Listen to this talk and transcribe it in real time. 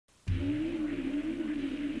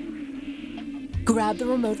Grab the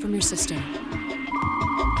remote from your sister.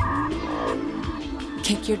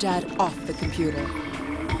 Kick your dad off the computer.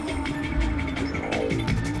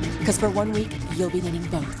 Because for 1 week, you'll be needing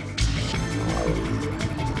both.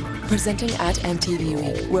 Presenting at MTV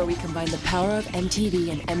Week, where we combine the power of MTV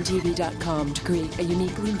and MTV.com to create a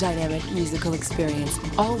uniquely dynamic musical experience.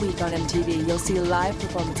 All week on MTV, you'll see live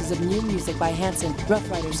performances of new music by Hanson, Rough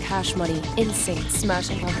Riders, Cash Money, NSYNC,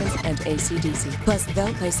 Smashing Pumpkins, and AC/DC. Plus,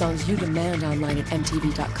 they'll play songs you demand online at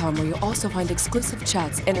MTV.com, where you'll also find exclusive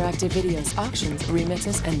chats, interactive videos, auctions,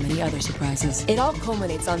 remixes, and many other surprises. It all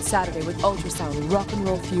culminates on Saturday with Ultrasound Rock and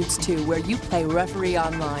Roll Feuds 2, where you play referee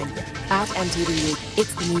online. At MTV Week,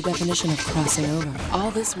 it's the new definition of crossing over.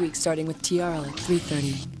 All this week, starting with TRL at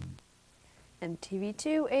 3:30.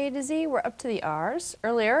 MTV2 A to Z, we're up to the R's.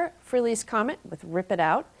 Earlier, Frehley's Comet with Rip It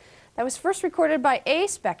Out. That was first recorded by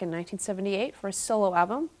Ace back in 1978 for his solo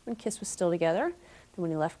album when Kiss was still together. Then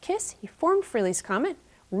when he left Kiss, he formed Frehley's Comet,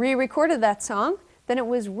 re-recorded that song. Then it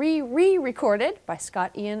was re-recorded by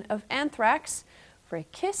Scott Ian of Anthrax for an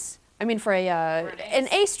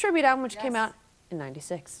Ace tribute album which came out in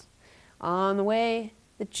 '96. On the Way,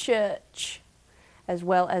 The Church, as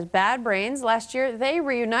well as Bad Brains. Last year, they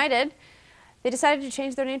reunited. They decided to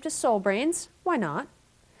change their name to Soul Brains. Why not?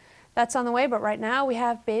 That's on the way, but right now we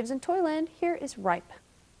have Babes in Toyland. Here is Ripe.